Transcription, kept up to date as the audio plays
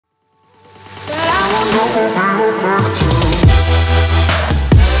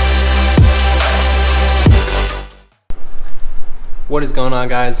What is going on,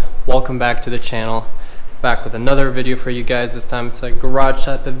 guys? Welcome back to the channel. Back with another video for you guys. This time it's a garage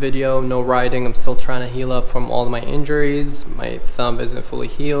type of video, no riding. I'm still trying to heal up from all of my injuries. My thumb isn't fully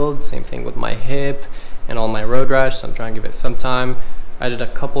healed, same thing with my hip and all my road rash, so I'm trying to give it some time. I did a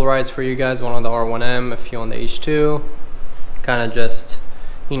couple rides for you guys, one on the R1M, a few on the H2, kind of just,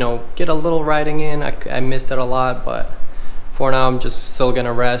 you know, get a little riding in. I missed it a lot, but for now I'm just still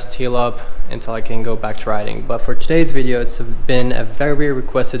gonna rest, heal up until I can go back to riding. But for today's video, it's been a very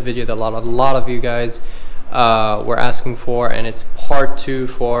requested video that a lot of you guys were asking for, and it's part 2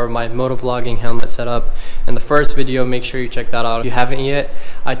 for my motovlogging helmet setup. In the first video, make sure you check that out if you haven't yet.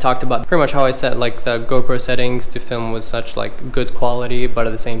 I talked about pretty much how I set like the GoPro settings to film with such like good quality, but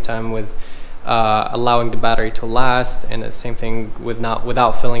at the same time with allowing the battery to last, and the same thing with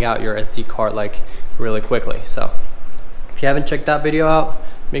without filling out your SD card like really quickly. So if you haven't checked that video out,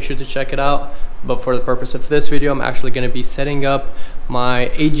 make sure to check it out. But for the purpose of this video, I'm actually going to be setting up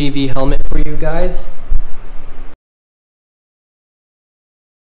my AGV helmet for you guys.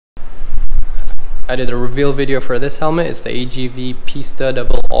 I did a reveal video for this helmet. It's the AGV Pista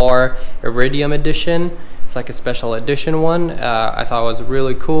RR Iridium edition. It's like a special edition one. I thought it was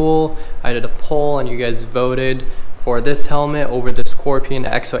really cool. I did a poll and you guys voted for this helmet over the Scorpion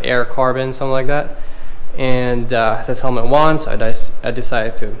Exo Air Carbon, something like that. And this helmet won, so I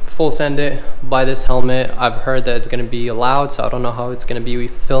decided to full send it, buy this helmet. I've heard that it's going to be loud, so I don't know how it's going to be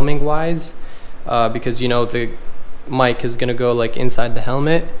filming wise, because you know the mic is going to go like inside the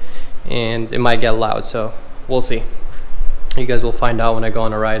helmet and it might get loud, so we'll see. You guys will find out when I go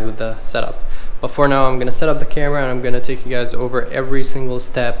on a ride with the setup. But for now, I'm going to set up the camera and I'm going to take you guys over every single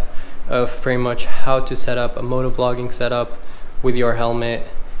step of pretty much how to set up a motovlogging setup with your helmet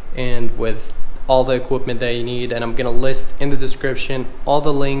and with all the equipment that you need. And I'm gonna list in the description all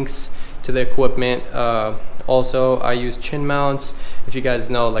the links to the equipment. Also, I use chin mounts. If you guys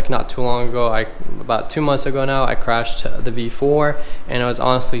know, like not too long ago, about 2 months ago now, I crashed the V4, and I was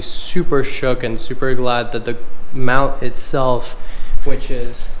honestly super shook and super glad that the mount itself, which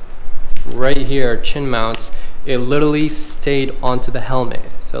is right here, chin mounts, it literally stayed onto the helmet.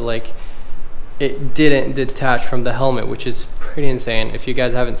 So like it didn't detach from the helmet, which is pretty insane. If you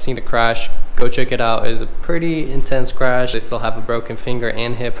guys haven't seen the crash, go check it out. It's a pretty intense crash. I still have a broken finger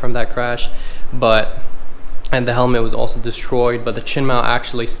and hip from that crash, and the helmet was also destroyed, but the chin mount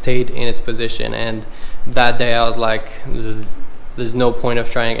actually stayed in its position. And that day I was like, there's no point of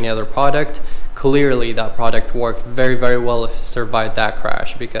trying any other product. Clearly that product worked very well if it survived that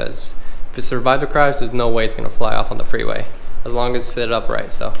crash, because if it survived the crash, there's no way it's gonna fly off on the freeway as long as it's set up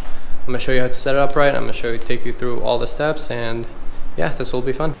right. So I'm gonna show you how to set it up right. I'm gonna take you through all the steps, and yeah, this will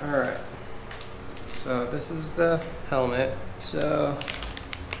be fun. All right, so this is the helmet. So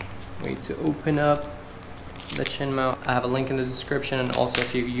we need to open up the chin mount. I have a link in the description, and also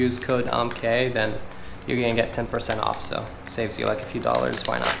if you use code AMK, then you're gonna get 10% off, so saves you like a few dollars.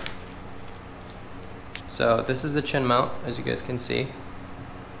 Why not? So this is the chin mount, as you guys can see.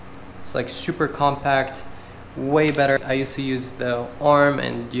 It's like super compact, way better. I used to use the arm,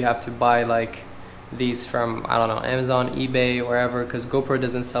 and you have to buy like these from, I don't know, Amazon, eBay, wherever, because GoPro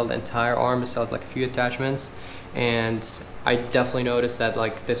doesn't sell the entire arm. It sells like a few attachments, and I definitely noticed that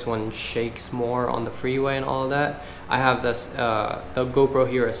like this one shakes more on the freeway and all of that. I have this the GoPro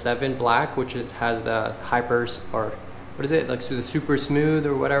Hero 7 Black, which has the hypers, or what is it, like the super smooth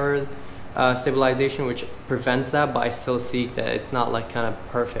or whatever stabilization, which prevents that, but I still see that it's not like kind of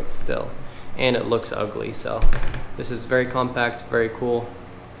perfect still, and it looks ugly. So this is very compact, very cool,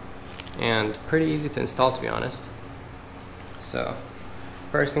 and pretty easy to install, to be honest. So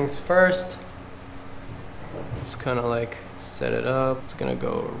first things first, it's kind of like set it up. It's gonna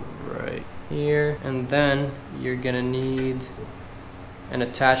go right here, and then you're gonna need an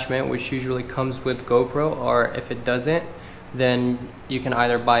attachment, which usually comes with GoPro, or if it doesn't, then you can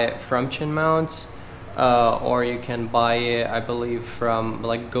either buy it from Chin Mounts, or you can buy it, I believe, from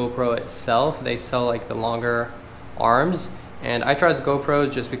like GoPro itself. They sell like the longer arms, and I trust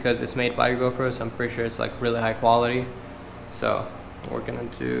GoPro just because it's made by GoPro, so I'm pretty sure it's like really high quality. So we're gonna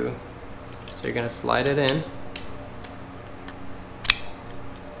do, so you're gonna slide it in.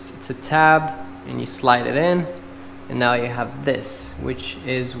 It's a tab, and you slide it in, and now you have this, which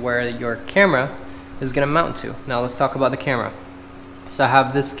is where your camera is gonna mount to. Now let's talk about the camera. So I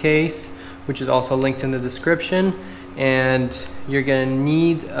have this case, which is also linked in the description, and you're gonna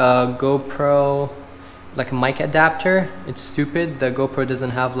need a GoPro, like a mic adapter. It's stupid, the GoPro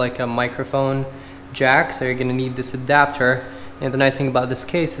doesn't have like a microphone jack, so you're gonna need this adapter. And the nice thing about this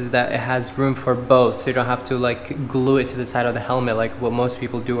case is that it has room for both, so you don't have to like glue it to the side of the helmet like what most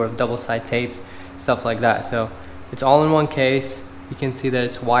people do, or double side tape, stuff like that. So it's all in one case. you can see that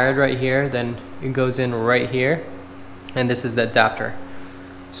it's wired right here, then it goes in right here, and this is the adapter.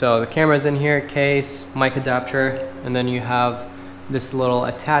 So the camera's in here, case, mic adapter, and then you have this little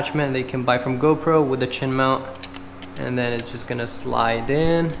attachment that you can buy from GoPro with the chin mount, and then it's just gonna slide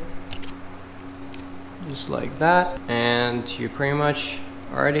in just like that, and you pretty much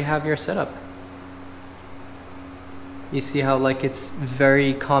already have your setup. You see how like it's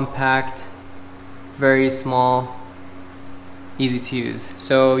very compact, very small, easy to use.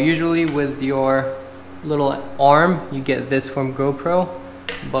 So usually with your little arm you get this from GoPro,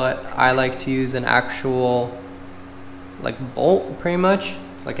 but I like to use an actual like bolt, pretty much.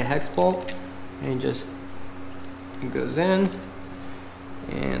 It's like a hex bolt, and it goes in,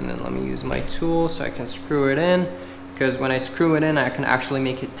 and then let me use my tool so I can screw it in, because when I screw it in I can actually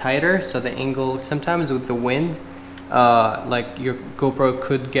make it tighter, so the angle, sometimes with the wind, like your GoPro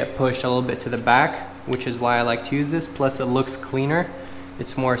could get pushed a little bit to the back, which is why I like to use this. Plus it looks cleaner,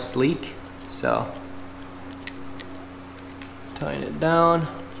 it's more sleek. So tighten it down,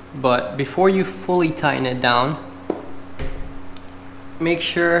 but before you fully tighten it down, make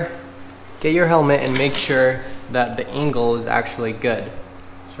sure, get your helmet and make sure that the angle is actually good.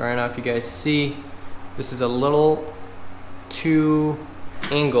 So right now, if you guys see, this is a little too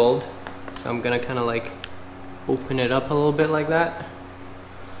angled, so I'm gonna kind of like open it up a little bit like that,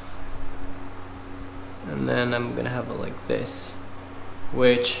 and then I'm gonna have it like this,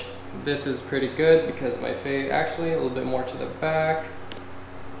 which this is pretty good because my face actually a little bit more to the back.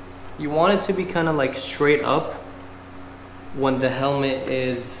 You want it to be kind of like straight up when the helmet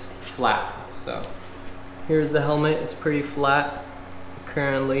is flat. So here's the helmet, it's pretty flat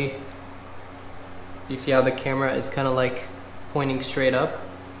currently. You see how the camera is kind of like pointing straight up?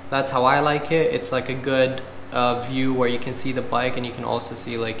 That's how I like it. It's like a good view where you can see the bike and you can also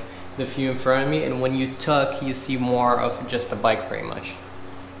see like the view in front of me, and when you tuck you see more of just the bike pretty much.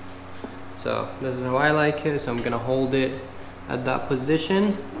 So this is how I like it. So I'm gonna hold it at that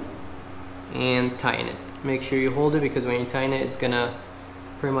position and tighten it. Make sure you hold it, because when you tighten it, it's gonna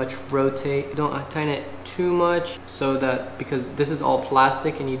pretty much rotate. Don't tighten it too much, so that, because this is all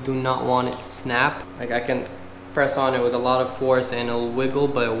plastic and you do not want it to snap. Like I can press on it with a lot of force and it'll wiggle,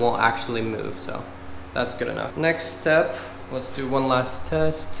 but it won't actually move. So that's good enough. Next step, let's do one last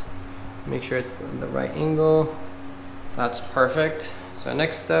test. Make sure it's the right angle. That's perfect. So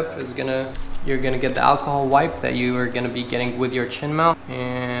next step is you're gonna get the alcohol wipe that you are gonna be getting with your chin mount,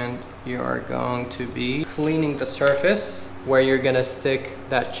 and you are going to be cleaning the surface where you're gonna stick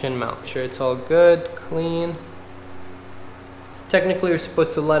that chin mount. Make sure it's all good, clean. Technically you're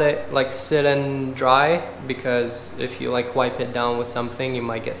supposed to let it like sit and dry, because if you like wipe it down with something you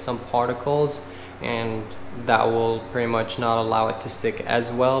might get some particles, and that will pretty much not allow it to stick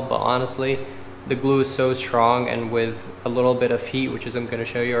as well. But honestly, the glue is so strong, and with a little bit of heat, which is I'm gonna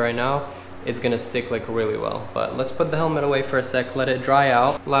show you right now, it's gonna stick like really well. But let's put the helmet away for a sec, let it dry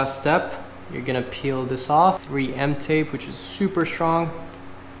out. Last step, you're gonna peel this off. 3M tape, which is super strong.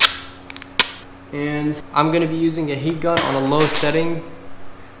 And I'm gonna be using a heat gun on a low setting.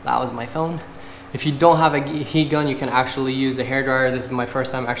 That was my phone. If you don't have a heat gun, you can actually use a hairdryer. This is my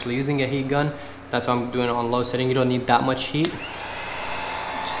first time actually using a heat gun. That's why I'm doing it on low setting. You don't need that much heat.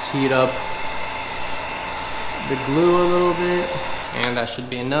 Just heat up the glue a little bit, and that should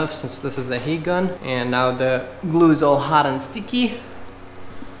be enough since this is a heat gun. And now the glue is all hot and sticky,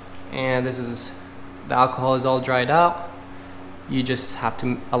 and this is, the alcohol is all dried out. You just have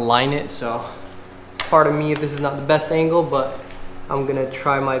to align it. So pardon me if this is not the best angle, but I'm gonna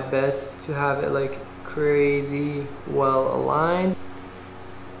try my best to have it like crazy well aligned.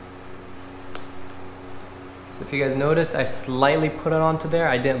 So if you guys notice, I slightly put it onto there.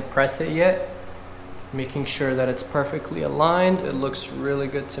 I didn't press it yet, making sure that it's perfectly aligned. It looks really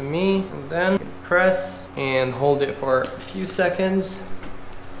good to me. And then press and hold it for a few seconds.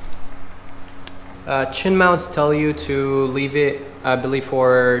 Chin mounts tell you to leave it, I believe,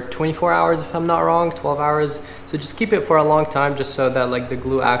 for 24 hours if I'm not wrong, 12 hours. So just keep it for a long time, just so that like the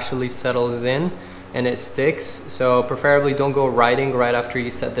glue actually settles in and it sticks. So preferably don't go riding right after you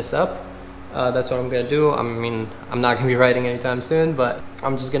set this up. That's what I'm gonna do. I mean, I'm not gonna be riding anytime soon, but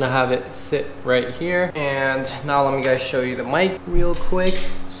I'm just gonna have it sit right here. And now let me guys show you the mic real quick.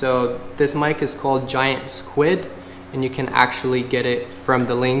 So this mic is called Giant Squid, and you can actually get it from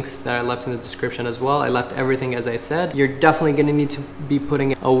the links that I left in the description as well. I left everything as I said. You're definitely gonna need to be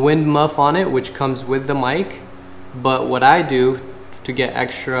putting a wind muff on it, which comes with the mic. But what I do to get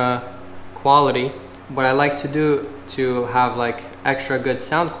extra quality, what I like to do to have like extra good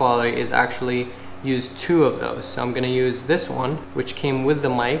sound quality is actually use 2 of those. So I'm gonna use this one, which came with the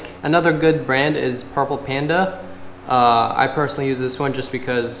mic. Another good brand is Purple Panda. I personally use this one just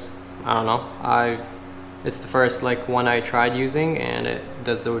because, I don't know, it's the first like one I tried using and it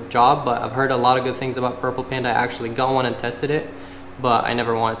does the job, but I've heard a lot of good things about Purple Panda. I actually got one and tested it, but I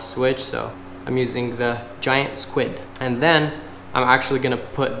never wanted to switch, so I'm using the giant squid. And then I'm actually gonna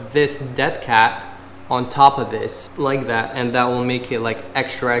put this dead cat on top of this like that, and that will make it like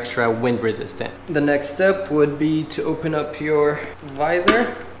extra wind resistant. The next step would be to open up your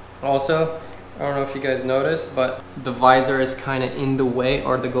visor. Also, I don't know if you guys noticed, but the visor is kind of in the way,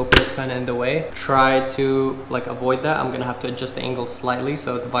 or the GoPro is kind of in the way. Try to like avoid that. I'm gonna have to adjust the angle slightly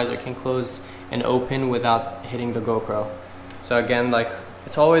so the visor can close and open without hitting the GoPro. So again, like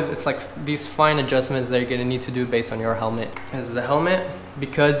it's like these fine adjustments that you're gonna need to do based on your helmet. This is the helmet.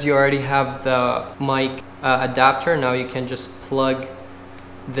 Because you already have the mic adapter, now you can just plug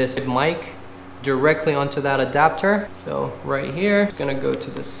this mic directly onto that adapter. So right here, it's gonna go to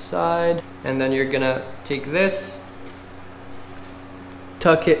the side, and then you're gonna take this,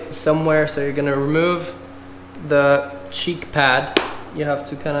 tuck it somewhere. So you're gonna remove the cheek pad. You have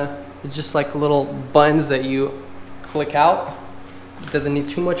to kind of, it's just like little buttons that you click out. It doesn't need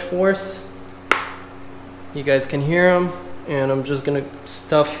too much force. You guys can hear them. And I'm just gonna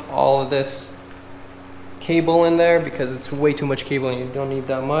stuff all of this cable in there because it's way too much cable and you don't need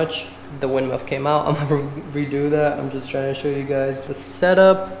that much. The wind muff came out. I'm gonna redo that. I'm just trying to show you guys the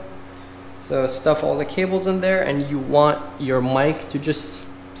setup. So stuff all the cables in there, and you want your mic to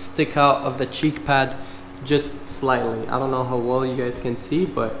just stick out of the cheek pad just slightly. I don't know how well you guys can see,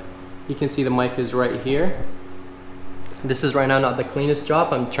 but you can see the mic is right here. This is right now not the cleanest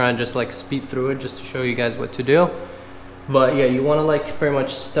job. I'm trying to just like speed through it just to show you guys what to do. But yeah, you want to like pretty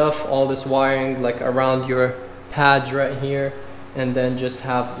much stuff all this wiring like around your pads right here, and then just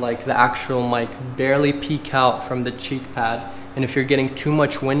have like the actual mic barely peek out from the cheek pad. And if you're getting too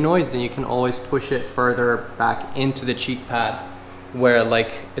much wind noise, then you can always push it further back into the cheek pad where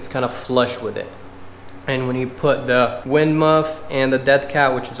like it's kind of flush with it. And when you put the wind muff and the dead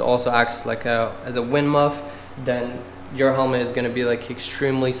cat, which is also acts like as a wind muff, then your helmet is going to be like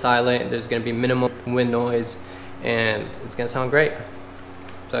extremely silent. There's going to be minimum wind noise, and it's gonna sound great.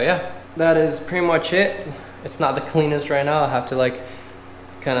 So yeah, that is pretty much it. It's not the cleanest right now. I have to like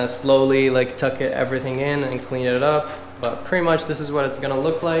kind of slowly like tuck everything in and clean it up, but pretty much this is what it's gonna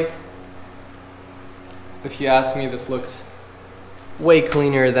look like. If you ask me, this looks way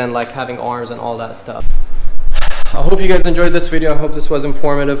cleaner than like having arms and all that stuff. I hope you guys enjoyed this video. I hope this was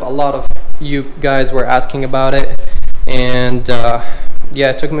informative. A lot of you guys were asking about it, and yeah,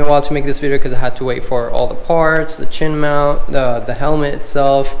 it took me a while to make this video because I had to wait for all the parts, the chin mount, the helmet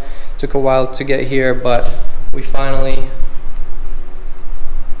itself. It took a while to get here, but we finally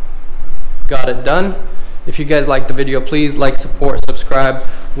got it done. If you guys liked the video, please like, support, subscribe,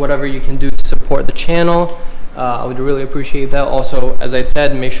 whatever you can do to support the channel. I would really appreciate that. Also, as I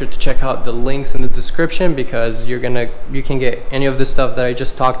said, make sure to check out the links in the description because you can get any of the stuff that I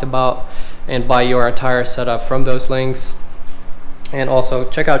just talked about and buy your entire setup from those links. And also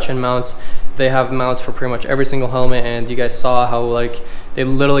check out chin mounts. They have mounts for pretty much every single helmet, and you guys saw how like they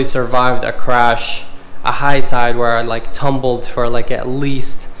literally survived a crash, a high side where I like tumbled for like at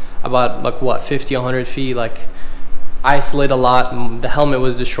least about like what 50, 100 feet. Like I slid a lot. The helmet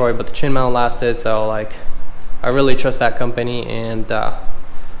was destroyed, but the chin mount lasted. So like I really trust that company, and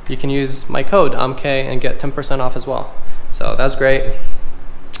you can use my code AMK and get 10% off as well. So that's great.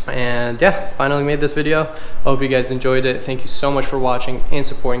 And yeah, finally made this video. I hope you guys enjoyed it. Thank you so much for watching and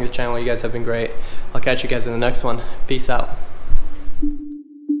supporting the channel. You guys have been great. I'll catch you guys in the next one. Peace out.